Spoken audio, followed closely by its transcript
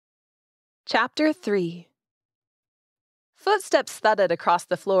Chapter 3. Footsteps thudded across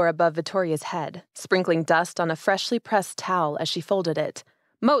the floor above Vittoria's head, sprinkling dust on a freshly pressed towel as she folded it.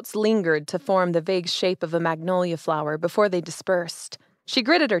 Motes lingered to form the vague shape of a magnolia flower before they dispersed. She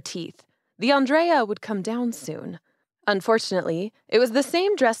gritted her teeth. The Andrea would come down soon. Unfortunately, it was the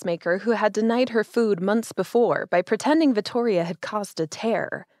same dressmaker who had denied her food months before by pretending Vittoria had caused a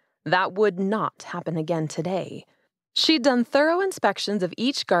tear. That would not happen again today. She'd done thorough inspections of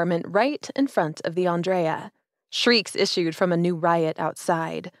each garment right in front of the Andrea. Shrieks issued from a new riot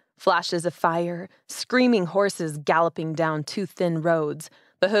outside. Flashes of fire, screaming horses galloping down two thin roads,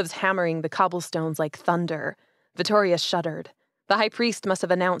 the hooves hammering the cobblestones like thunder. Vittoria shuddered. The High Priest must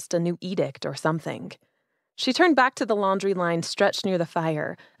have announced a new edict or something. She turned back to the laundry line stretched near the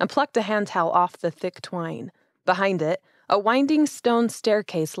fire and plucked a hand towel off the thick twine. Behind it, a winding stone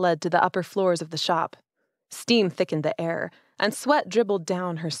staircase led to the upper floors of the shop. Steam thickened the air, and sweat dribbled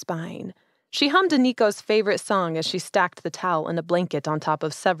down her spine. She hummed Nico's favorite song as she stacked the towel and a blanket on top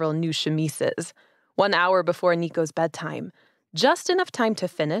of several new chemises. 1 hour before Nico's bedtime. Just enough time to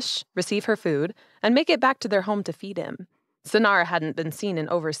finish, receive her food, and make it back to their home to feed him. Sonar hadn't been seen in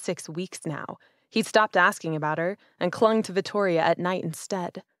over 6 weeks now. He'd stopped asking about her and clung to Vittoria at night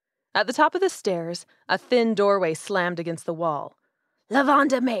instead. At the top of the stairs, a thin doorway slammed against the wall.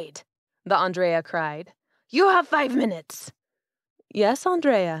 "Lavanda maid!" the Andrea cried. "You have 5 minutes." "Yes,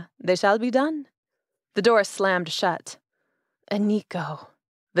 Andrea, they shall be done." The door slammed shut. "Nico,"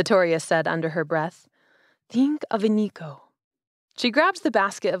 Vittoria said under her breath. "Think of Nico." She grabbed the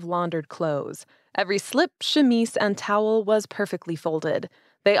basket of laundered clothes. Every slip, chemise, and towel was perfectly folded.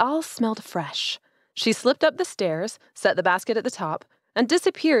 They all smelled fresh. She slipped up the stairs, set the basket at the top, and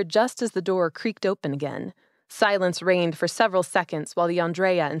disappeared just as the door creaked open again. Silence reigned for several seconds while the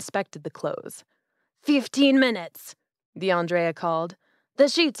Andrea inspected the clothes. 15 minutes, the Andrea called. "The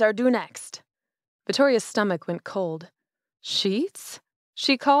sheets are due next." Vittoria's stomach went cold. "Sheets?"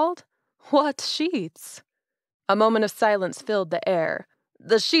 she called. "What sheets?" A moment of silence filled the air.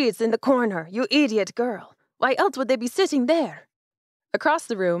 "The sheets in the corner, you idiot girl. Why else would they be sitting there?" Across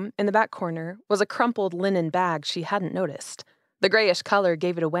the room, in the back corner, was a crumpled linen bag she hadn't noticed. The grayish color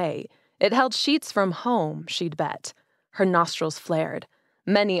gave it away. It held sheets from home, she'd bet. Her nostrils flared.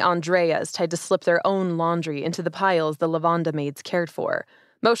 Many Andreas tried to slip their own laundry into the piles the lavanda maids cared for.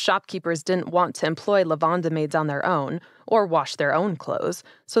 Most shopkeepers didn't want to employ lavanda maids on their own, or wash their own clothes,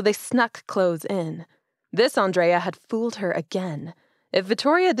 so they snuck clothes in. This Andrea had fooled her again. If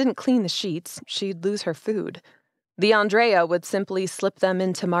Vittoria didn't clean the sheets, she'd lose her food. The Andrea would simply slip them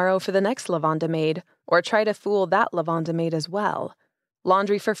in tomorrow for the next lavanda maid, or try to fool that lavanda maid as well.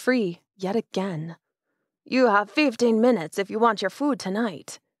 Laundry for free, yet again. "You have 15 minutes if you want your food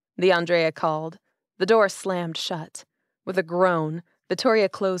tonight," the Andrea called. The door slammed shut. With a groan, Vittoria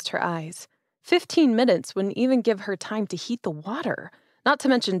closed her eyes. 15 minutes wouldn't even give her time to heat the water, not to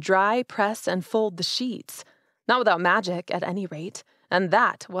mention dry, press, and fold the sheets. Not without magic, at any rate, and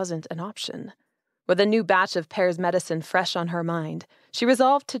that wasn't an option. With a new batch of Pear's medicine fresh on her mind, she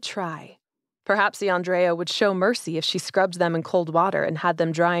resolved to try. Perhaps the Andrea would show mercy if she scrubbed them in cold water and had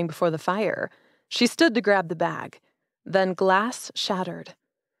them drying before the fire. She stood to grab the bag. Then glass shattered.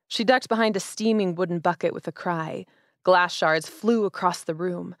 She ducked behind a steaming wooden bucket with a cry. Glass shards flew across the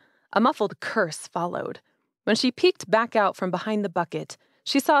room. A muffled curse followed. When she peeked back out from behind the bucket,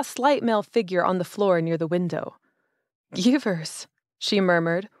 she saw a slight male figure on the floor near the window. "Givers," she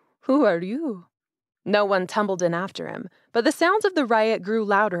murmured. "Who are you?" No one tumbled in after him, but the sounds of the riot grew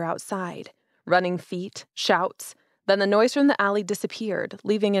louder outside. Running feet, shouts. Then the noise from the alley disappeared,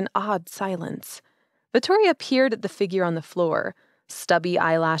 leaving an odd silence. Vittoria peered at the figure on the floor. Stubby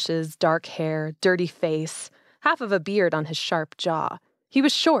eyelashes, dark hair, dirty face, half of a beard on his sharp jaw. He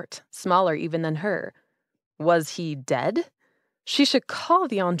was short, smaller even than her. Was he dead? She should call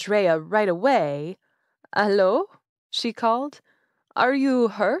the Andrea right away. "Hello?" she called. "Are you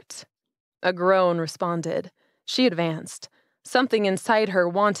hurt?" A groan responded. She advanced. Something inside her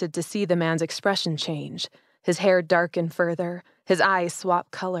wanted to see the man's expression change. His hair darken further, his eyes swap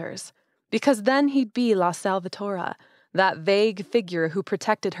colors. Because then he'd be La Salvatorra, that vague figure who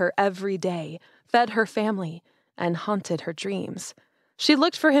protected her every day, fed her family, and haunted her dreams. She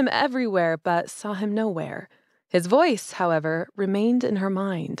looked for him everywhere but saw him nowhere. His voice, however, remained in her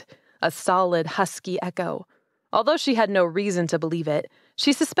mind, a solid, husky echo. Although she had no reason to believe it,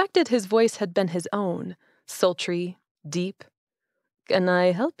 she suspected his voice had been his own, sultry, deep. "Can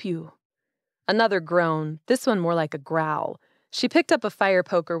I help you?" Another groan, this one more like a growl. She picked up a fire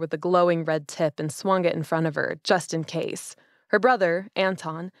poker with a glowing red tip and swung it in front of her, just in case. Her brother,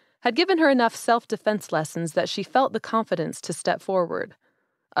 Anton, had given her enough self-defense lessons that she felt the confidence to step forward.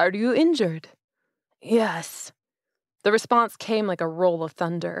 Are you injured?" "Yes." The response came like a roll of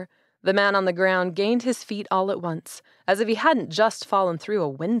thunder. The man on the ground gained his feet all at once, as if he hadn't just fallen through a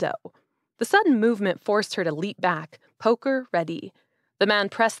window. The sudden movement forced her to leap back, poker ready. The man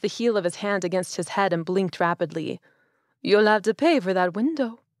pressed the heel of his hand against his head and blinked rapidly. "You'll have to pay for that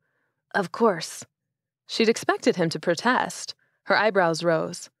window." "Of course." She'd expected him to protest. Her eyebrows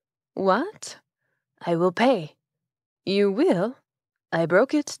rose. "What?" "I will pay." "You will?" "I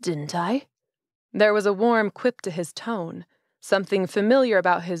broke it, didn't I?" There was a warm quip to his tone, something familiar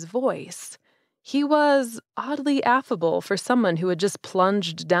about his voice. He was oddly affable for someone who had just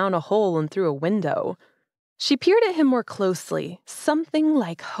plunged down a hole and through a window. She peered at him more closely, something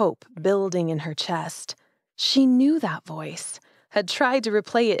like hope building in her chest. She knew that voice, had tried to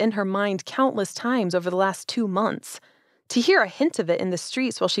replay it in her mind countless times over the last 2 months, to hear a hint of it in the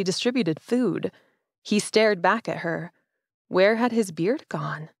streets while she distributed food. He stared back at her. Where had his beard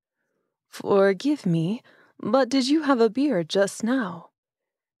gone? "Forgive me, but did you have a beard just now?"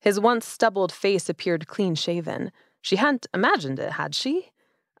 His once stubbled face appeared clean-shaven. She hadn't imagined it, had she?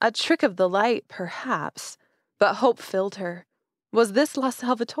 A trick of the light, perhaps. But hope filled her. Was this La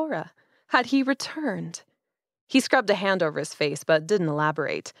Salvatorra? Had he returned? He scrubbed a hand over his face, but didn't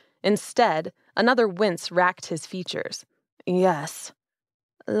elaborate. Instead, another wince racked his features. "Yes."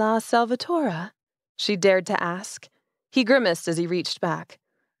 "La Salvatorra?" she dared to ask. He grimaced as he reached back.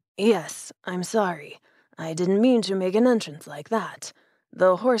 "Yes, I'm sorry. I didn't mean to make an entrance like that.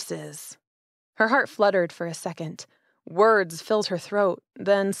 The horses." Her heart fluttered for a second. Words filled her throat,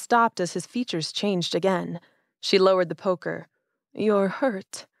 then stopped as his features changed again. She lowered the poker. "You're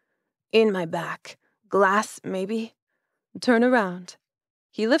hurt." "In my back. Glass, maybe?" "Turn around."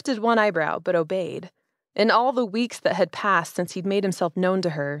 He lifted one eyebrow, but obeyed. In all the weeks that had passed since he'd made himself known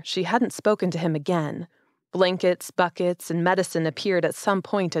to her, she hadn't spoken to him again. Blankets, buckets, and medicine appeared at some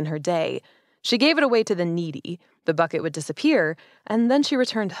point in her day. She gave it away to the needy. The bucket would disappear, and then she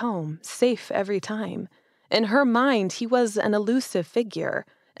returned home, safe every time. In her mind, he was an elusive figure,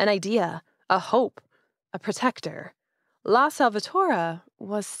 an idea, a hope, a protector. La Salvatorra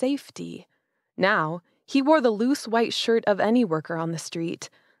was safety. Now, he wore the loose white shirt of any worker on the street.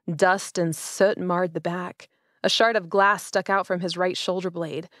 Dust and soot marred the back. A shard of glass stuck out from his right shoulder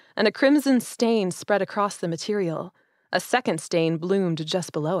blade, and a crimson stain spread across the material. A second stain bloomed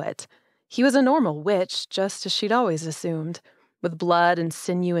just below it. He was a normal witch, just as she'd always assumed, with blood and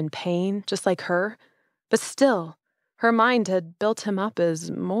sinew and pain, just like her. But still, her mind had built him up as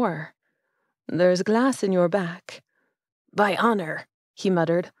more. "There's glass in your back." "By honor," he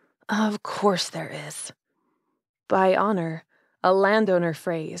muttered. "Of course there is." By honor, a landowner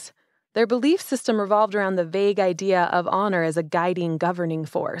phrase. Their belief system revolved around the vague idea of honor as a guiding, governing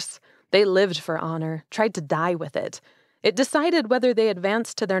force. They lived for honor, tried to die with it. It decided whether they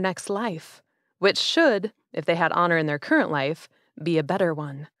advanced to their next life, which should, if they had honor in their current life, be a better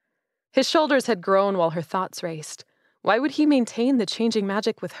one. His shoulders had grown while her thoughts raced. Why would he maintain the changing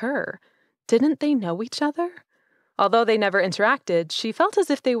magic with her? Didn't they know each other? Although they never interacted, she felt as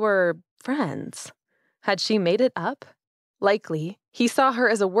if they were friends. Had she made it up? Likely, he saw her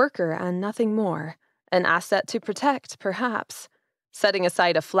as a worker and nothing more. An asset to protect, perhaps. Setting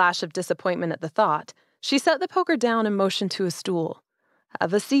aside a flash of disappointment at the thought, she set the poker down and motioned to a stool.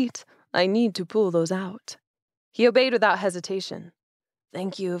 "Have a seat. I need to pull those out." He obeyed without hesitation.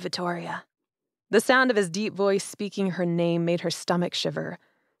 "Thank you, Vittoria." The sound of his deep voice speaking her name made her stomach shiver.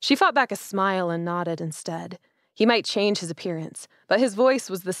 She fought back a smile and nodded instead. He might change his appearance, but his voice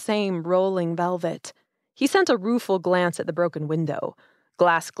was the same rolling velvet. He sent a rueful glance at the broken window.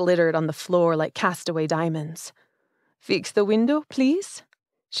 Glass glittered on the floor like castaway diamonds. "Fix the window, please?"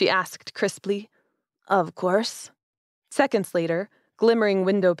 she asked crisply. "Of course." Seconds later, glimmering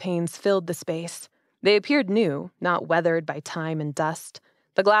window panes filled the space. They appeared new, not weathered by time and dust.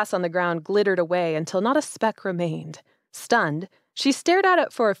 The glass on the ground glittered away until not a speck remained. Stunned, she stared at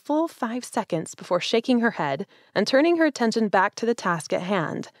it for a full 5 seconds before shaking her head and turning her attention back to the task at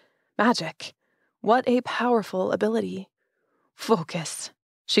hand. Magic. What a powerful ability. "Focus,"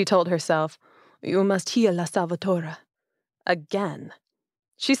 she told herself. "You must heal La Salvatorra." Again.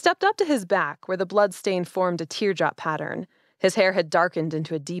 She stepped up to his back, where the blood stain formed a teardrop pattern. His hair had darkened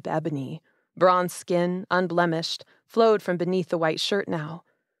into a deep ebony. Bronze skin, unblemished, flowed from beneath the white shirt now.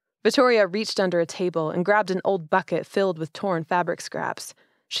 Vittoria reached under a table and grabbed an old bucket filled with torn fabric scraps.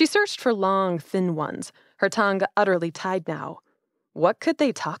 She searched for long, thin ones, her tongue utterly tied now. What could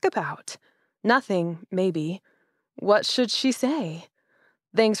they talk about? Nothing, maybe. What should she say?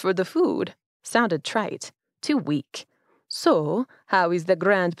 "Thanks for the food." Sounded trite. Too weak. "So, how is the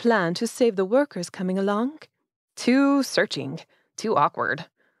grand plan to save the workers coming along?" Too searching. Too awkward.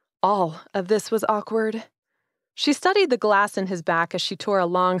 All of this was awkward. She studied the glass in his back as she tore a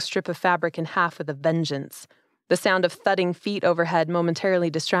long strip of fabric in half with a vengeance. The sound of thudding feet overhead momentarily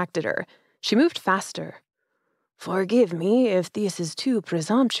distracted her. She moved faster. "Forgive me if this is too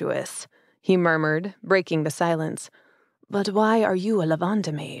presumptuous," he murmured, breaking the silence. "But why are you a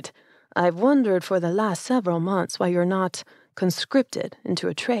lavanda maid? I've wondered for the last several months why you're not conscripted into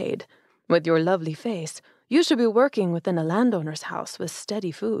a trade. With your lovely face, you should be working within a landowner's house with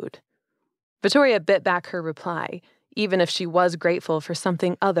steady food." Vittoria bit back her reply, even if she was grateful for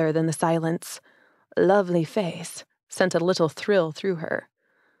something other than the silence. "Lovely face" sent a little thrill through her.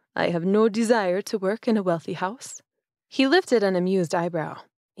 "I have no desire to work in a wealthy house." He lifted an amused eyebrow.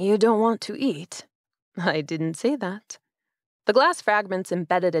 "You don't want to eat?" "I didn't say that." The glass fragments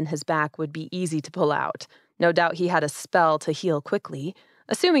embedded in his back would be easy to pull out. No doubt he had a spell to heal quickly,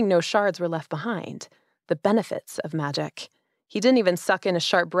 assuming no shards were left behind. The benefits of magic. He didn't even suck in a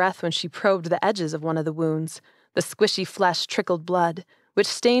sharp breath when she probed the edges of one of the wounds. The squishy flesh trickled blood, which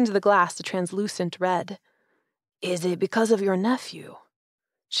stained the glass a translucent red. "Is it because of your nephew?"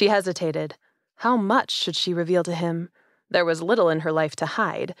 She hesitated. How much should she reveal to him? There was little in her life to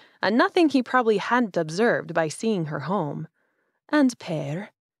hide, and nothing he probably hadn't observed by seeing her home. "And Père?"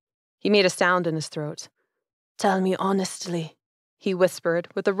 He made a sound in his throat. "Tell me honestly," he whispered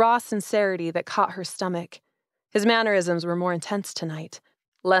with a raw sincerity that caught her stomach. His mannerisms were more intense tonight,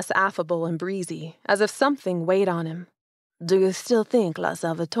 less affable and breezy, as if something weighed on him. "Do you still think La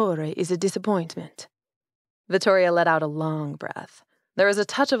Salvatorra is a disappointment?" Vittoria let out a long breath. There was a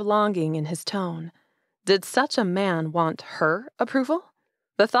touch of longing in his tone. Did such a man want her approval?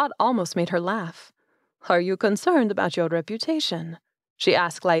 The thought almost made her laugh. "Are you concerned about your reputation?" she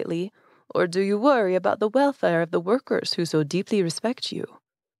asked lightly. "Or do you worry about the welfare of the workers who so deeply respect you?"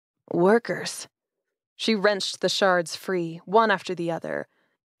 "Workers?" She wrenched the shards free, one after the other.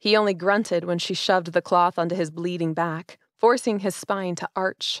 He only grunted when she shoved the cloth onto his bleeding back, forcing his spine to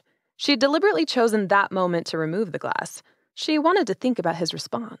arch. She had deliberately chosen that moment to remove the glass. She wanted to think about his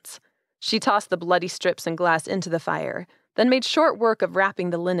response. She tossed the bloody strips and glass into the fire, then made short work of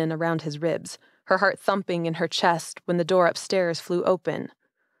wrapping the linen around his ribs, her heart thumping in her chest when the door upstairs flew open.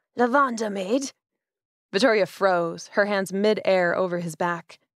 "Lavanda maid!" Vittoria froze, her hands mid-air over his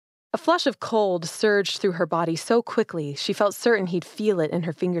back. A flush of cold surged through her body so quickly she felt certain he'd feel it in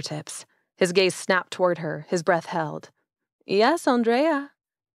her fingertips. His gaze snapped toward her, his breath held. "Yes, Andrea."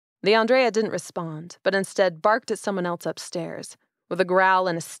 The Andrea didn't respond, but instead barked at someone else upstairs. With a growl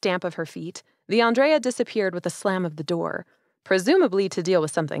and a stamp of her feet, the Andrea disappeared with a slam of the door, presumably to deal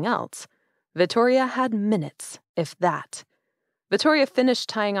with something else. Vittoria had minutes, if that. Vittoria finished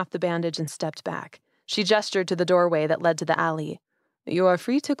tying off the bandage and stepped back. She gestured to the doorway that led to the alley. "You are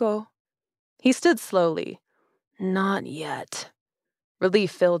free to go." He stood slowly. "Not yet."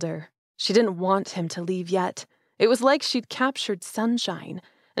 Relief filled her. She didn't want him to leave yet. It was like she'd captured sunshine,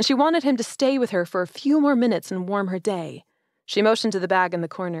 and she wanted him to stay with her for a few more minutes and warm her day. She motioned to the bag in the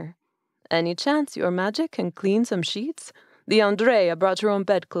corner. "Any chance your magic can clean some sheets? The Andrea brought her own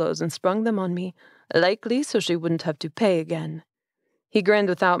bedclothes and sprung them on me, likely so she wouldn't have to pay again." He grinned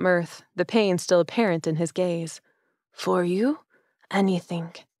without mirth, the pain still apparent in his gaze. "For you?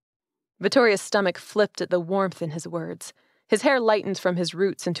 Anything." Vittoria's stomach flipped at the warmth in his words. His hair lightened from his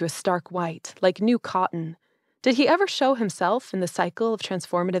roots into a stark white, like new cotton. Did he ever show himself in the cycle of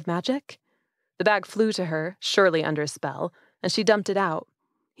transformative magic? The bag flew to her, surely under a spell, and she dumped it out.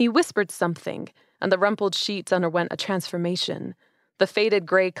 He whispered something, and the rumpled sheets underwent a transformation. The faded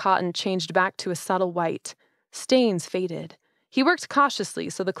gray cotton changed back to a subtle white. Stains faded. He worked cautiously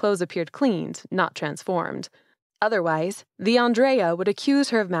so the clothes appeared cleaned, not transformed. Otherwise, the Andrea would accuse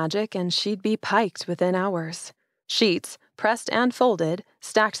her of magic and she'd be piked within hours. Sheets, pressed and folded,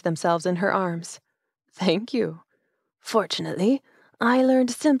 stacked themselves in her arms. "Thank you." "Fortunately, I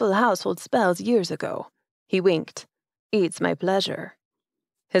learned simple household spells years ago." He winked. "It's my pleasure."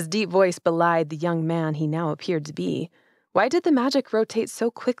 His deep voice belied the young man he now appeared to be. Why did the magic rotate so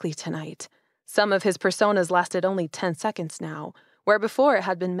quickly tonight? Some of his personas lasted only 10 seconds now, where before it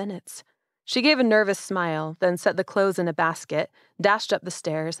had been minutes. She gave a nervous smile, then set the clothes in a basket, dashed up the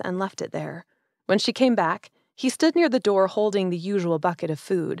stairs, and left it there. When she came back, he stood near the door holding the usual bucket of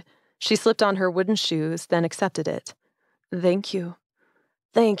food. She slipped on her wooden shoes, then accepted it. "Thank you."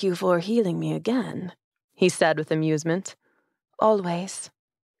 "Thank you for healing me again," he said with amusement. "Always."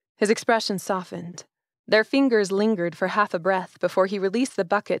 His expression softened. Their fingers lingered for half a breath before he released the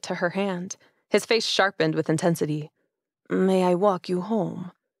bucket to her hand. His face sharpened with intensity. "May I walk you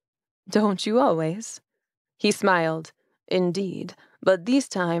home?" "Don't you always?" He smiled. "Indeed, but this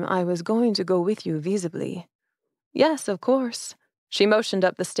time I was going to go with you visibly." "Yes, of course." She motioned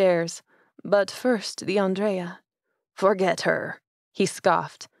up the stairs. "But first, the Andrea." "Forget her," he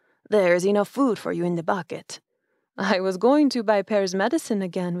scoffed. "There's enough food for you in the bucket." "I was going to buy Pear's medicine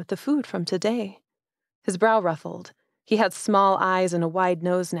again with the food from today." His brow ruffled. He had small eyes and a wide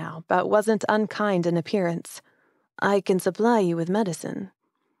nose now, but wasn't unkind in appearance. "I can supply you with medicine."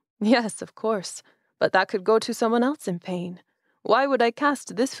 "Yes, of course, but that could go to someone else in pain. Why would I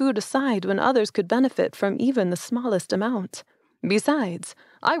cast this food aside when others could benefit from even the smallest amount? Besides,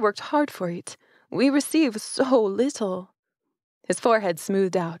 I worked hard for it. We receive so little." His forehead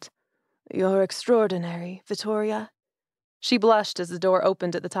smoothed out. "You're extraordinary, Vittoria." She blushed as the door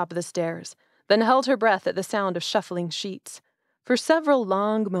opened at the top of the stairs, then held her breath at the sound of shuffling sheets. For several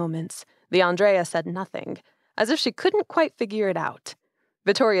long moments, the Andrea said nothing, as if she couldn't quite figure it out.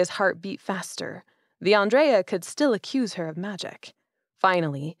 Vittoria's heart beat faster. The Andrea could still accuse her of magic.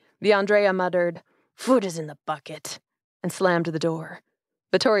 Finally, the Andrea muttered, "Food is in the bucket," and slammed the door.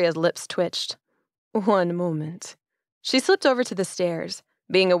 Vittoria's lips twitched. "One moment." She slipped over to the stairs.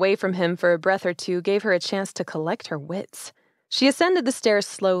 Being away from him for a breath or two gave her a chance to collect her wits. She ascended the stairs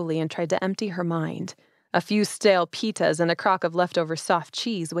slowly and tried to empty her mind. A few stale pitas and a crock of leftover soft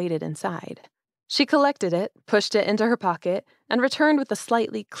cheese waited inside. She collected it, pushed it into her pocket, and returned with a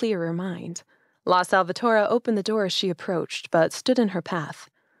slightly clearer mind. La Salvatorra opened the door as she approached, but stood in her path.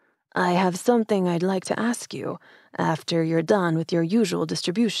 "I have something I'd like to ask you after you're done with your usual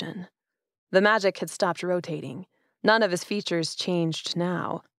distribution." The magic had stopped rotating. None of his features changed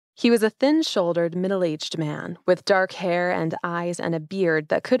now. He was a thin-shouldered, middle-aged man, with dark hair and eyes and a beard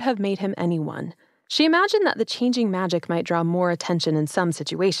that could have made him anyone. She imagined that the changing magic might draw more attention in some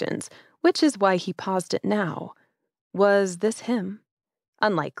situations, which is why he paused it now. Was this him?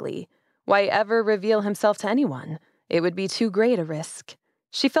 Unlikely. Why ever reveal himself to anyone? It would be too great a risk.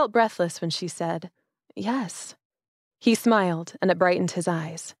 She felt breathless when she said, "Yes." He smiled, and it brightened his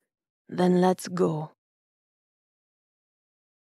eyes. "Then let's go."